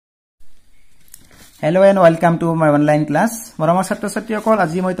Hello and welcome to my online class. মৰমৰ ছাত্ৰ-ছাত্ৰীসকল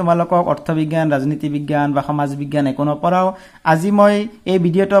আজি মই তোমালোকক অৰ্থবিজ্ঞান, ৰাজনীতি বিজ্ঞান বা সমাজ বিজ্ঞান একোনো পঢ়াও। আজি মই এই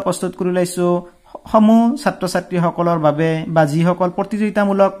ভিডিঅটো প্ৰস্তুত কৰি লৈছো সমূহ ছাত্ৰ-ছাত্ৰীসকলৰ বাবে বা যিসকল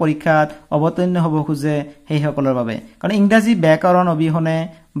প্ৰতিযোগিতামূলক পৰীক্ষাত অৱতীৰ্ণ হ'ব খোজে সেই সকলৰ বাবে। কাৰণ ইংৰাজী ব্যাকৰণ অবিহনে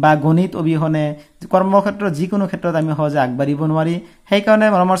বা গণিত অবিহনে কৰ্মক্ষেত্ৰ যিকোনো ক্ষেত্ৰত আমি সহজে আগবাঢ়িব নোৱাৰি। সেই কাৰণে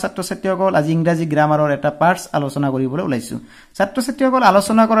মৰমৰ ছাত্ৰ-ছাত্ৰীসকল আজি ইংৰাজী গ্ৰামাৰৰ এটা পাৰ্টস আলোচনা কৰিবলৈ ওলাইছো। ছাত্ৰ-ছাত্ৰীসকল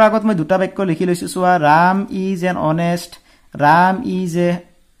আলোচনা কৰাৰ আগত মই দুটা বাক্য লিখি লৈছো চোৱা Ram is an honest, Ram is a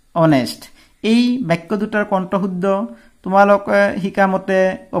honest. এই বাক্য দুটাৰ কণ্ঠ শুদ্ধ তোমালোকে শিকামতে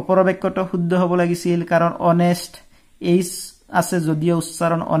ওপৰৰ বাক্যটো শুদ্ধ হ'ব লাগিছিল কাৰণ অনেষ্ট এইচ আছে যদিও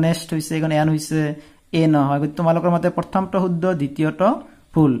উচ্চাৰণ অনেষ্ট হৈছে কাৰণ এন হৈছে এ নহয়। তোমালোকৰ মতে প্ৰথমটো শুদ্ধ দ্বিতীয়টো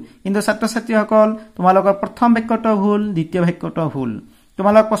ভুল। কিন্তু ছাত্ৰ-ছাত্ৰীসকল তোমালোকৰ প্ৰথম বাক্যটো ভুল দ্বিতীয় বাক্যটো ভুল।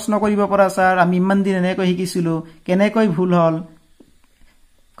 তোমালোক প্ৰশ্ন কৰিব পৰা ছাৰ আমি ইমান দিন এনেকৈ শিকিছিলো কেনেকৈ ভুল হ'ল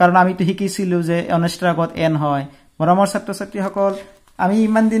কাৰণ আমিতো শিকিছিলো যে অনেষ্টৰ আগত এন হয়। মৰমৰ ছাত্ৰ-ছাত্ৰীসকল আমি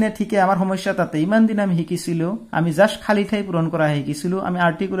ইমান দিনে ঠিকে আমাৰ সমস্যা তাতে ইমান দিন আমি শিকিছিলো আমি জাস্ট খালি ঠাই পূৰণ কৰা শিকিছিলো আমি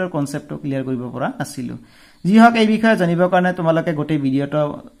আৰ্টিকুলাৰ কনসেপ্টটো ক্লিয়াৰ কৰিব পৰা নাছিলো। যি হওক এই বিষয়ে জানিবৰ কাৰণে তোমালোকে গোটেই ভিডিঅটো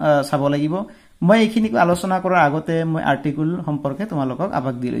চাব লাগিব। মই এইখিনি আলোচনা কৰাৰ আগতে মই আৰ্টিকুল সম্পৰ্কে তোমালোকক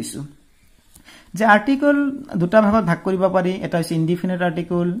আভাস দি লৈছো যে আৰ্টিকুল দুটা ভাগত ভাগ কৰিব পাৰি। এটা হৈছে ইনডিফিনিট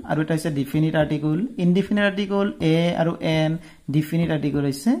আৰ্টিকুল আৰু এটা হৈছে ডিফিনিট আৰ্টিকুল। ইনডিফিনিট আৰ্টিকুল এ আৰু এন, ডিফিনিট আৰ্টিকুল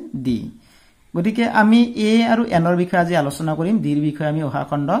হৈছে ডি। গতিকে আমি এ আৰু এনৰ বিষয়ে আজি আলোচনা কৰিম, ডিৰ বিষয়ে আমি অহা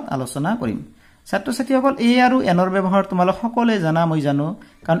খণ্ডত আলোচনা কৰিম। ছাত্ৰ-ছাত্ৰীসকল এ আৰু এনৰ ব্যৱহাৰ তোমালোক সকলোৱে জানা মই জানো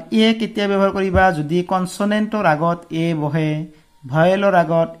কাৰণ এ কেতিয়া ব্যৱহাৰ কৰিবা যদি কনসনেন্টৰ আগত এ বহে ভয়েলৰ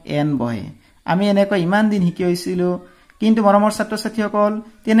আগত এন বহে। আমি এনেকৈ ইমান দিন শিকি হৈছিলো কিন্তু মৰমৰ ছাত্ৰ-ছাত্ৰীসকল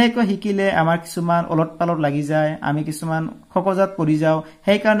তেনেকৈ শিকিলে আমাৰ কিছুমান ওলট-পালট লাগি যায়, আমি কিছুমান খকজাত পৰি যাওঁ।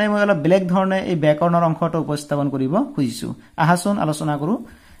 সেইকাৰণে মই অলপ বেলেগ ধৰণে এই ব্যাকৰণৰ অংশটো উপস্থাপন কৰিব খুজিছো। আহাচোন আলোচনা কৰো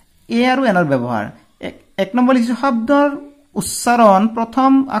এ আৰু এনৰ ব্যৱহাৰ। এক নম্বৰ লিখিছো শব্দৰ উচ্চাৰণ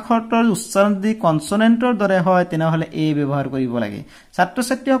প্ৰথম আখৰটোৰ উচ্চাৰণ যদি কনসনেন্টৰ দৰে হয় তেনেহলে এ ব্যৱহাৰ কৰিব লাগে।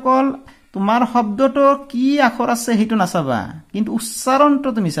 ছাত্ৰ-ছাত্ৰীসকল তোমাৰ শব্দটো কি আখৰ আছে সেইটো নাচাবা কিন্তু উচ্চাৰণটো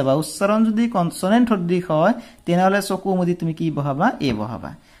তুমি চাবা। উচ্চাৰণ যদি কনসনেন্ট সদৃশ হয় তেনেহলে চকু মুদি তুমি কি বহাবা এ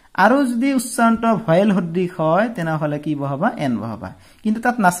বহাবা আৰু যদি উচ্চাৰণটো ভয়েল সদৃশ হয় তেনেহলে কি বহাবা এন বহাবা। কিন্তু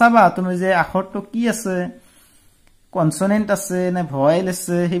তাত নাচাবা তুমি যে আখৰটো কি আছে কনসনেন্ট আছে নে ভয়েল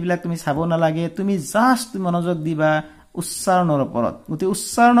আছে সেইবিলাক তুমি চাব নালাগে। তুমি জাস্ট মনোযোগ দিবা উচ্চাৰণৰ ওপৰত। গতি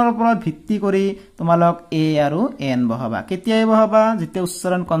উচ্চাৰণৰ ওপৰত ভিত্তি কৰি তোমালোক এ আৰু এন বহাবা। কেতিয়া এ বহাবা যেতিয়া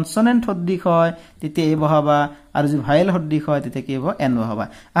উচ্চাৰণ কনসনেন্ট সদৃশ হয় তেতিয়া এ বহাবা আৰু যদি ভয়েল সদৃশ হয় তেতিয়া কি হ'ব এন বহাবা।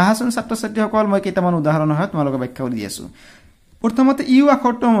 আহাচোন ছাত্ৰ-ছাত্ৰীসকল মই কেইটামান উদাহৰণ হয় তোমালোকক ব্যাখ্যা কৰি দি আছো। প্ৰথমতে ইউ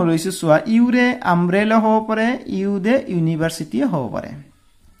আখৰটো মই লৈছো চোৱা ইউৰে আমব্ৰেলা হ'ব পাৰে ইউ দে ইউনিভাৰ্চিটি হ'ব পাৰে।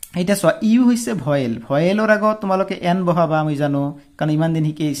 এটা চোৱা ইউ হৈছে ভয়েল, ভয়েলৰ আগত তোমালোকে এন বহাবা আমি জানো কাৰণ ইমান দিন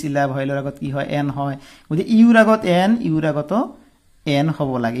শিকি আহিছিলা ভয়েলৰ আগত কি হয় এন হয়। গতিকে ইউৰ আগত এন ইউৰ আগতো এন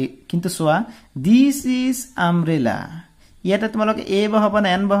হ'ব লাগে। কিন্তু চোৱা দিস ইজ আমব্ৰেলা ইয়াতে তোমালোকে এ বহাবা না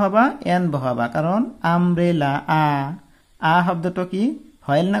এন বহাবা এন বহাবা কাৰণ আমব্ৰেলা আ শব্দটো কি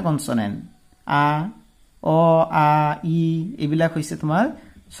ভয়েল না কনসনেন্ট আ অ আ ই এইবিলাক হৈছে তোমাৰ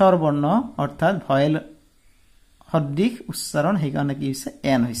স্বৰবৰ্ণ অৰ্থাৎ ভয়েল সদৃশ উচ্চাৰণ সেইকাৰণে কি হৈছে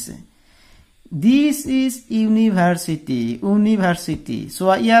এন হৈছে। দিস ইজ ইউনিভাৰ্চিটি ইউনিভাৰ্চিটি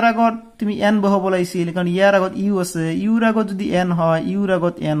চোৱা ইয়াৰ আগত তুমি এন বহাব লাগিছিল কাৰণ ইয়াৰ আগত ইউ আছে ইউৰ আগত যদি এন হয় ইউৰ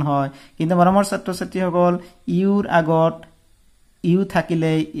আগত এন হয় কিন্তু মৰমৰ ছাত্ৰ-ছাত্ৰীসকল ইউৰ আগত ইউ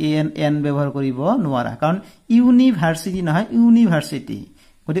থাকিলে এন ব্যৱহাৰ কৰিব নোৱাৰা কাৰণ ইউনিভাৰ্চিটি নহয় ইউনিভাৰ্চিটি।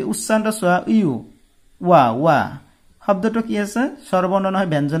 গতিকে উচ্চাৰণটো চোৱা ইউ ৱা শব্দটো কি আছে স্বৰবৰ্ণ নহয়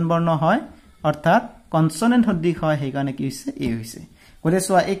ব্যঞ্জন বৰ্ণ হয় অৰ্থাৎ কনসনেন্ট সদৃশ হয় সেইকাৰণে কি হৈছে এ হৈছে। গতিকে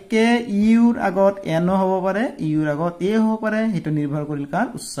চোৱা একে ইউৰ আগত এনো হ'ব পাৰে ইউৰ আগত এ হ'ব পাৰে সেইটো নিৰ্ভৰ কৰিল কাৰ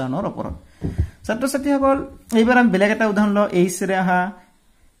উচ্চাৰণৰ ওপৰত। ছাত্ৰ-ছাত্ৰীসকল এইবাৰ আমি বেলেগ এটা উদাহৰণ লওঁ এইচৰে আহা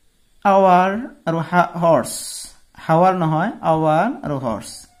আৱাৰ আৰু হৰ্চ হাৱাৰ নহয় আৱাৰ আৰু হৰ্চ।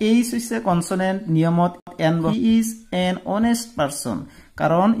 এইচ হৈছে কনসনেন্ট নিয়মত N is an honest person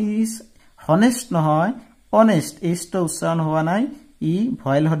কাৰণ ইজ হনেষ্ট নহয় অনেষ্ট এইচটো উচ্চাৰণ হোৱা নাই ই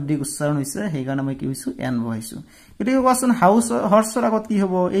ভয়েল সদৃশ উচ্চাৰণ হৈছে সেইকাৰণে মই কি হৈছো এন বহাইছো। গতিকে কোৱাচোন হৰ্চৰ আগত কি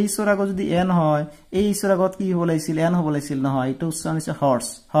হ'ব এইচৰ আগত যদি এন হয় এইচৰ আগত কি হ'ব লাগিছিল এন হ'ব লাগিছিল নহয় এইটো উচ্চাৰণ হৈছে হৰ্চ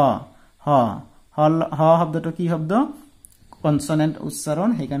হ শব্দটো কি শব্দ কনসনেন্ট উচ্চাৰণ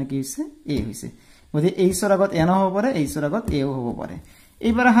সেইকাৰণে কি হৈছে এ হৈছে। গতিকে এইচৰ আগত এন হ'ব পাৰে এইচৰ আগত এও হ'ব পাৰে।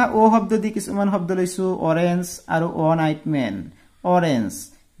 এইবাৰ আহা অ শব্দ দি কিছুমান শব্দ লৈছো অৰেঞ্জ আৰু অ night man. Orange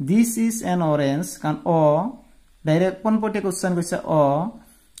this is an orange কাৰণ অ ডাইৰেক্ট পোনপটীয়াকৈ উচ্চাৰণ কৰিছে অ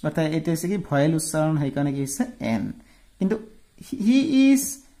অৰ্থাৎ এইটো হৈছে কি ভয়েল উচ্চাৰণ সেইকাৰণে কি হৈছে এন। কিন্তু he is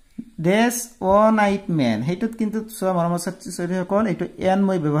dash one eight man হেইটোত কিন্তু সোৱা মৰমৰ ছাত্ৰী ছাত্ৰীসকল এইটো এন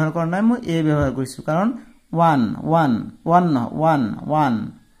মই ব্যৱহাৰ কৰা নাই মই এ ব্যৱহাৰ কৰিছো কাৰণ ওৱান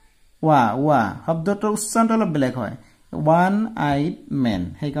ৱা শব্দটোৰ উচ্চাৰণটো অলপ বেলেগ হয় ওৱান আইট মেন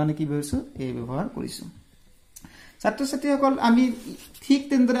সেই কাৰণে কি ব্যৱহাৰ কৰিছো এ ব্যৱহাৰ কৰিছো ছাত্ৰ ছাত্ৰীসকল আমি ঠিক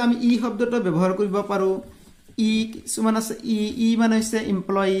তেনেদৰে আমি ই শব্দটো ব্যৱহাৰ কৰিব পাৰো ই কিছুমান আছে ই মানে হৈছে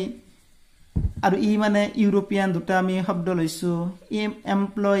এমপ্লয়ি আৰু ই মানে ইউৰোপিয়ান দুটা আমি শব্দ লৈছো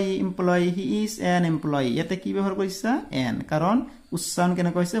employee he is an employee ইয়াতে কি ব্যৱহাৰ কৰিছা এন কাৰণ উচ্চাৰণ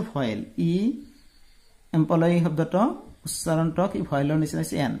কেনেকৈ হৈছে ভয়েল ই এমপ্লয়ি শব্দটো উচ্চাৰণটো কি ভয়েলৰ নিচিনা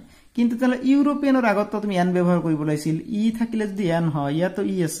হৈছে এন কিন্তু তেলে ইউৰোপিয়ানৰ আগত তুমি এন ব্যৱহাৰ কৰিব লাগিছিল ই থাকিলে যদি এন হয় ইয়াতো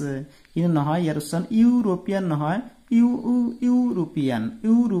ই আছে কিন্তু নহয় ইয়াৰ উচ্চাৰণ ইউৰোপিয়ান নহয়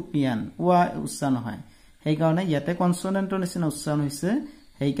ইউৰোপিয়ান ওয়া উচ্চাৰণ হয় সেই কাৰণে ইয়াতে কনসোনেন্টৰ নিচিনা উচ্চাৰণ হৈছে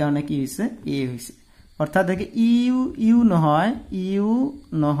সেই কাৰণে কি হৈছে এ হৈছে অৰ্থাৎ দেখে ইউ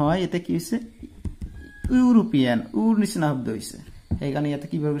নহয় এতে কি হৈছে ইউৰোপিয়ান উৰ নিচিনা শব্দ হৈছে সেই কাৰণে ইয়াতে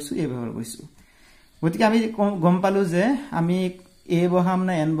কি ব্যৱহাৰ কৰিছো এ ব্যৱহাৰ কৰিছো গতিকে আমি গম পালো যে আমি এ বহাম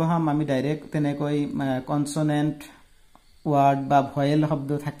না এন বহাম আমি ডাইৰেক্ট তেনেকৈ কনসোনেন্ট ওয়ার্ড বা ভয়েল শব্দ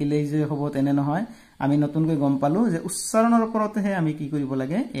থাকিলেই যে হ'ব তেনে নহয় আমি নতুনকৈ গম পালো যে উচ্চাৰণৰ ওপৰতহে আমি কি কৰিব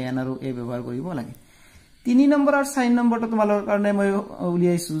লাগে এন আৰু এ ব্যৱহাৰ কৰিব লাগে 3 নম্বৰ আৰু 4 নম্বৰটো তোমালোকৰ কাৰণে মই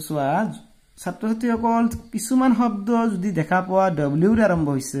উলিয়াইছো সোৱা ছাত্ৰ ছাত্ৰীসকল কিছুমান শব্দ যদি দেখা পোৱা ডব্লিউ ৰে আৰম্ভ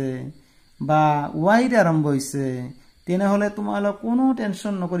হৈছে বা ওয়াই ৰে আৰম্ভ হৈছে তেনেহলে তোমালোক কোনো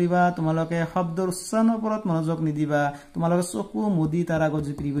টেনচন নকৰিবা তোমালোকে শব্দৰ উচ্চাৰণৰ ওপৰত মনোযোগ নিদিবা তোমালোকে চকু মুদি তাৰ আগত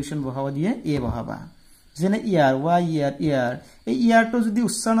যে প্ৰিপজিশন বহাব দিয়ে এ বহাবা যেনে ইয়াৰ ওয়াই ইয়াৰ এই ইয়াৰটো যদি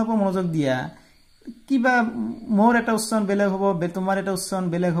উচ্চাৰণৰ ওপৰত মনোযোগ দিয়া কিবা মোৰ এটা উচ্চাৰণ বেলেগ হ'ব তোমাৰ এটা উচ্চাৰণ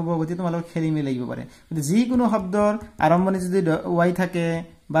বেলেগ হ'ব গতি তোমালোক খেলি মেলি লাগিব পাৰে গতি যি কোনো শব্দৰ আৰম্ভণি যদি ওয়াই থাকে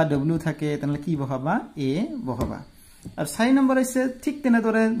বা ডব্লিউ থাকে তেনলে কি বহাবা এ বহাবা আৰু 4 নম্বৰ আছে ঠিক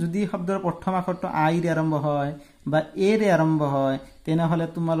তেনেদৰে যদি শব্দৰ প্ৰথম আখৰটো আই ৰে আৰম্ভ হয় বা এ ৰে আৰম্ভ হয় তেনেহলে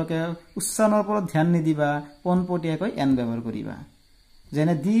তোমালোকে উচ্চাৰণৰ ওপৰত ধ্যান নিদিবা পোনপটীয়াকৈ এন ব্যৱহাৰ কৰিবা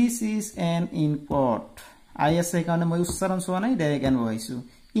যেনে দিস ইজ এন ইম্পৰ্ট আই আছে কাৰণে মই উচ্চাৰণ চোৱা নাই ডাইৰেক্ট এন বহাইছো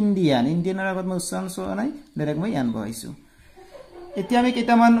ইণ্ডিয়ানৰ আগত মই উচ্চাৰণ চোৱা নাই ডাইৰেক্ট মই এন বহাইছো এতিয়া আমি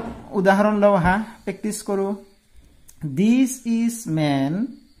কেইটামান উদাহৰণ লওঁ হা প্ৰেক্টিস কৰো দিস ইজ ম্যান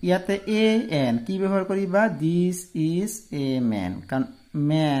ইয়াতে এ এন কি ব্যৱহাৰ কৰিবা দিস ইজ এ ম্যান কাৰণ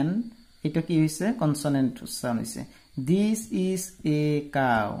ম্যান এটা কি হৈছে কনসোনেন্ট উচ্চাৰণ হৈছে this is a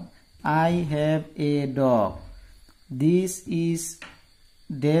cow I have a dog this is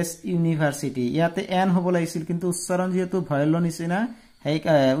dress university ইয়াতে এন হ'ব লাগিছিল কিন্তু উচ্চাৰণ যেহেতু ভয়েলৰ নিচিনা সেই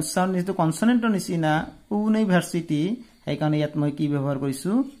উচ্চাৰণ যেহেতু কনসোনেন্টৰ নিচিনা ইউনিভাৰ্সিটি সেই কাৰণে ইয়াত মই কি ব্যৱহাৰ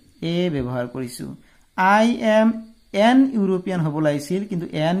কৰিছো এ ব্যৱহাৰ কৰিছো আই এম এন ইউৰোপিয়ান হ'ব লাগিছিল কিন্তু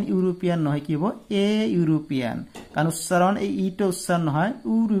এন ইউৰোপিয়ান নহয় কি হ'ব এ ইউৰোপিয়ান কাৰণ উচ্চাৰণ এই ইটো উচ্চাৰণ নহয়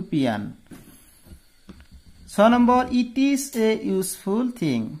European 6 number it is a useful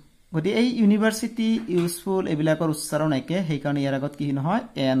thing গতি এই ইউনিভাৰ্সিটি ইউজফুল এবিলাকৰ উচ্চাৰণ একে সেই কাৰণে ইয়াৰ আগত কি নহয়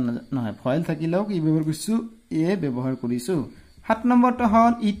এন নহয় ভয়েল থাকিলেও কি ব্যৱহাৰ কৰিছো এ ব্যৱহাৰ কৰিছো 7 নম্বৰটো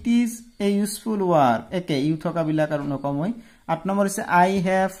হ'ল it is a useful work একে ইউ থকা বিলাক আৰু নকমই 8 নম্বৰ হৈছে আই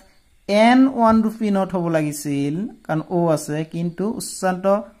হ্যাভ এন 1 ৰূপী নোট হ'ব লাগিছিল কাৰণ ও আছে কিন্তু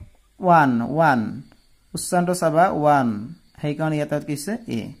উচ্চাৰণটো 1 উচ্চাৰণটো চাবা 1 সেই কাৰণে ইয়াত কিছে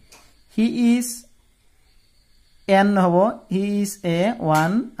এ হি ইজ এন হ'ব he is a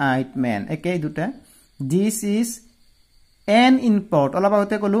one eyed man একে দুটা দিস ইজ এন ইম্পৰ্ট অলপ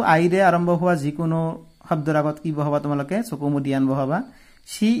আগতে কলো আই ৰে আৰম্ভ হোৱা যিকোনো শব্দৰ আগত কি বহাবা তোমালোকে চকু মুদি আন বহাবা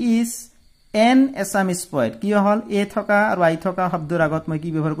শি ইজ এন এছামিজ পয়েট কি হল এ থকা আৰু আই থকা শব্দৰ আগত মই কি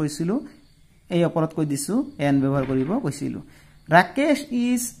ব্যৱহাৰ কৰিছিলো এই ওপৰত কৈ দিছো এন ব্যৱহাৰ কৰিব কৈছিলো Rakesh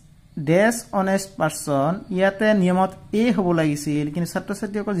is dress honest person ইয়াতে নিয়মত এ হ'ব লাগিছিল কিন্তু ছাত্ৰ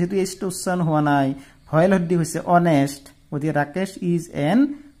ছাত্ৰীসকল যেটো এটো উচ্চাৰণ হোৱা নাই ভয়েল হদ্দি হৈছে অনেষ্ট গতি Rakesh is an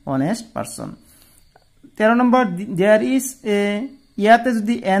honest person 13 number there is a ইয়াতে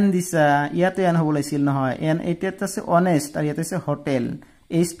যদি এন দিছা ইয়াতে এন হ'ব লাগিছিল নহয় এন এটাতে আছে অনেষ্ট আৰু ইয়াতে আছে হোটেল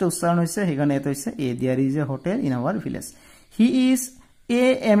এইটো উচ্চাৰণ হৈছে হেগানে এটো হৈছে এ there is a hotel in our village he is A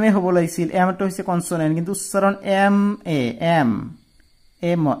M A হ'ব লাগিছিল এম টো হৈছে কনসোনেন্ট কিন্তু উচ্চাৰণ এম এ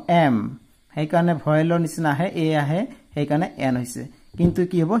এম সেই কাৰণে ভয়েলৰ নিচিনা আহে এ আহে সেই কাৰণে এন হৈছে কিন্তু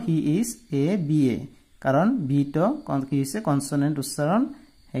কি হ'ব he is A B A কাৰণ বি টো কি হৈছে কনসোনেন্ট উচ্চাৰণ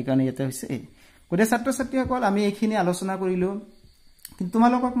সেই কাৰণে এটা হৈছে এ গতে ছাত্ৰ ছাত্ৰীসকল আমি এইখিনি আলোচনা কৰিলো কিন্তু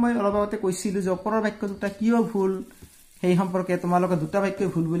তোমালোকক মই অলপ আগতে কৈছিলো যে ওপৰৰ বাক্য দুটা কিয় ভুল সেই সম্পৰ্কে তোমালোকে দুটা বাক্য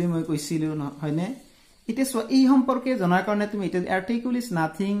ভুল বুলি মই কৈছিলো হয়নে ইট ইজ এই সম্পৰ্কে জনাৰ কাৰণে তুমি এটা article is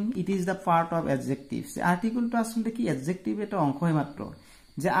nothing it is the part of এডজেক্টিভস আৰ্টিকলটো আসলে কি এডজেক্টিভ এটা অংশ মাত্ৰ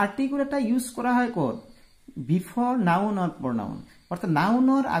যে আৰ্টিকল এটা ইউজ কৰা হয় ক'ত বিফৰ নাউন অৰ প্ৰনাউন অৰ্থাৎ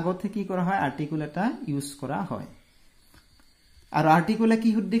নাউনৰ আগতে কি কৰা হয় আৰ্টিকল এটা ইউজ কৰা হয় আৰু আৰ্টিকলে কি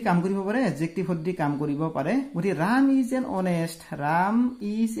শুদ্ধি কাম কৰিব পাৰে এডজেক্টিভ শুদ্ধি কাম কৰিব পাৰে গতি ৰাম ইজ এন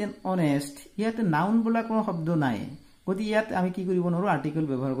অনেষ্ট ইয়াতে নাউন বোলা কোনো শব্দ নাই গতি ইয়াত আমি কি কৰিব নৰো আৰ্টিকল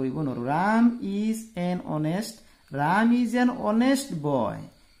ব্যৱহাৰ কৰিব নৰো ৰাম ইজ এন অনেষ্ট বয়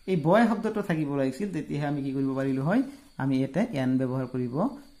এই বয় শব্দটো থাকিব লাগিছিল তেতিয়া আমি কি কৰিব পাৰিলো হয় আমি এটা এন ব্যৱহাৰ কৰিব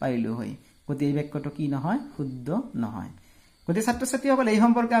পাৰিলো হয় গতি এই বাক্যটো কি নহয় শুদ্ধ নহয় গতি ছাত্ৰ ছাত্ৰীসকল এই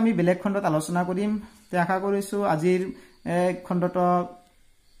সম্পৰ্কে আমি বেলেগ খণ্ডত আলোচনা কৰিম তে আশা কৰিছো আজিৰ খণ্ডটো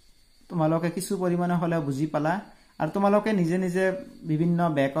তোমালোকে কিছু পৰিমাণে হলে বুজি পালা আৰু তোমালোকে নিজে নিজে বিভিন্ন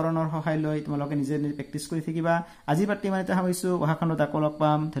ব্যাকৰণৰ সহায় লৈ তোমালোকে নিজে নিজে প্ৰেক্টিছ কৰি থাকিবা আজি পাতি মানে সামৰিছো অহা খণ্ডত আকৌ লগ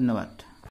পাম ধন্যবাদ